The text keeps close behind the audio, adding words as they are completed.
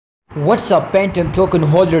What's up, Fantom token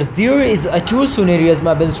holders? There is two scenarios,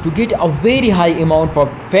 my friends, to get a very high amount for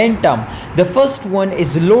Fantom. The first one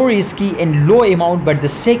is low risky and low amount, but the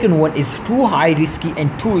second one is too high risky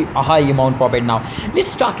and too high amount profit. Now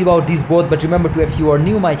let's talk about these both, but remember to, if you are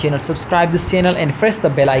new my channel, subscribe this channel and press the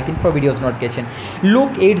bell icon for videos notification.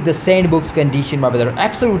 Look at the sandbox condition, my brother.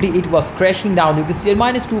 Absolutely it was crashing down. You can see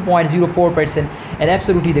minus 2.04%, and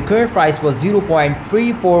absolutely the current price was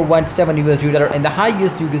 0.3417 USD, and the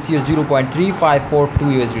highest you can see 0.3542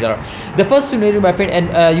 USD. The first scenario, my friend,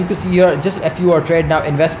 and you can see here, just if you are trade now,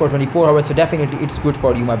 invest for 24 hours, so definitely it's good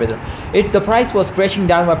for you, my brother. The price was crashing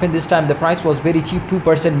down, my friend. This time the price was very cheap,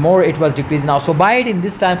 2% more it was decreased now, so buy it in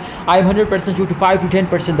this time. I'm 100% sure to 5 to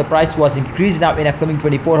 10% the price was increased now in upcoming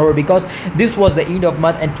 24 hours, because this was the end of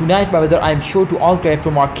month, and tonight, my brother, I'm sure to all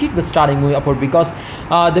crypto market was starting moving upward, because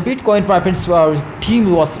the Bitcoin, my friends,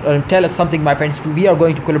 team was tell us something, my friends, we are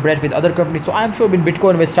going to collaborate with other companies, so I'm sure when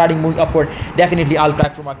Bitcoin was starting moving upward, definitely all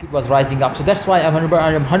crypto market was rising up. So that's why I'm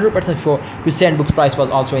 100% sure the sandbox price was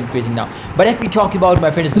also increasing now. But if we talk about,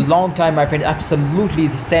 my friends, the long time, my friend, absolutely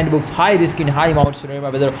the sandbox high risk in high amount scenario, my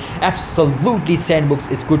brother, absolutely sandbox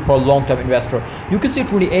is good for long term investor. You can see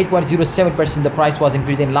 28.07% the price was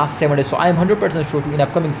increasing in last 7 days, so I am 100% sure to in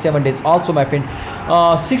upcoming 7 days also, my friend,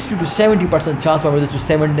 60 to 70% chance, my brother, to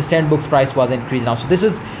the sandbox price was increased now. So this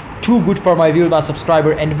is too good for my viewer, my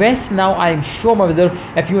subscriber. Invest now. I am sure, my brother,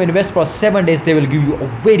 if you invest for 7 days, they will give you a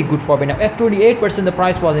very good profit. Now if 28% the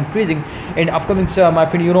price was increasing in upcoming, my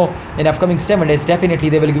friend, you know, in upcoming 7 days, definitely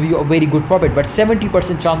they will give you a very good profit. But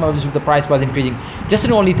 70% chance, my brother, the price was increasing, just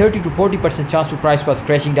in only 30 to 40% chance to price was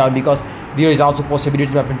crashing down, because there is also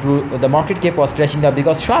possibility, my friend, to the market cap was crashing down,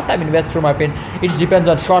 because short time investor, my friend, it depends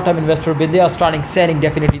on short term investor. When they are starting selling,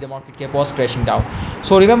 definitely the market cap was crashing down.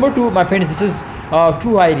 So remember to, my friends, this is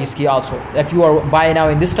too high risky also. If you are buy now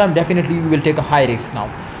in this time, definitely you will take a high risk now.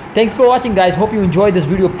 Thanks for watching, guys. Hope you enjoyed this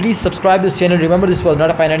video. Please subscribe this channel. Remember, this was not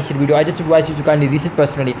a financial video. I just advise you to kindly research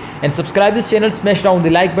personally and subscribe this channel. Smash down the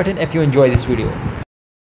like button if you enjoy this video.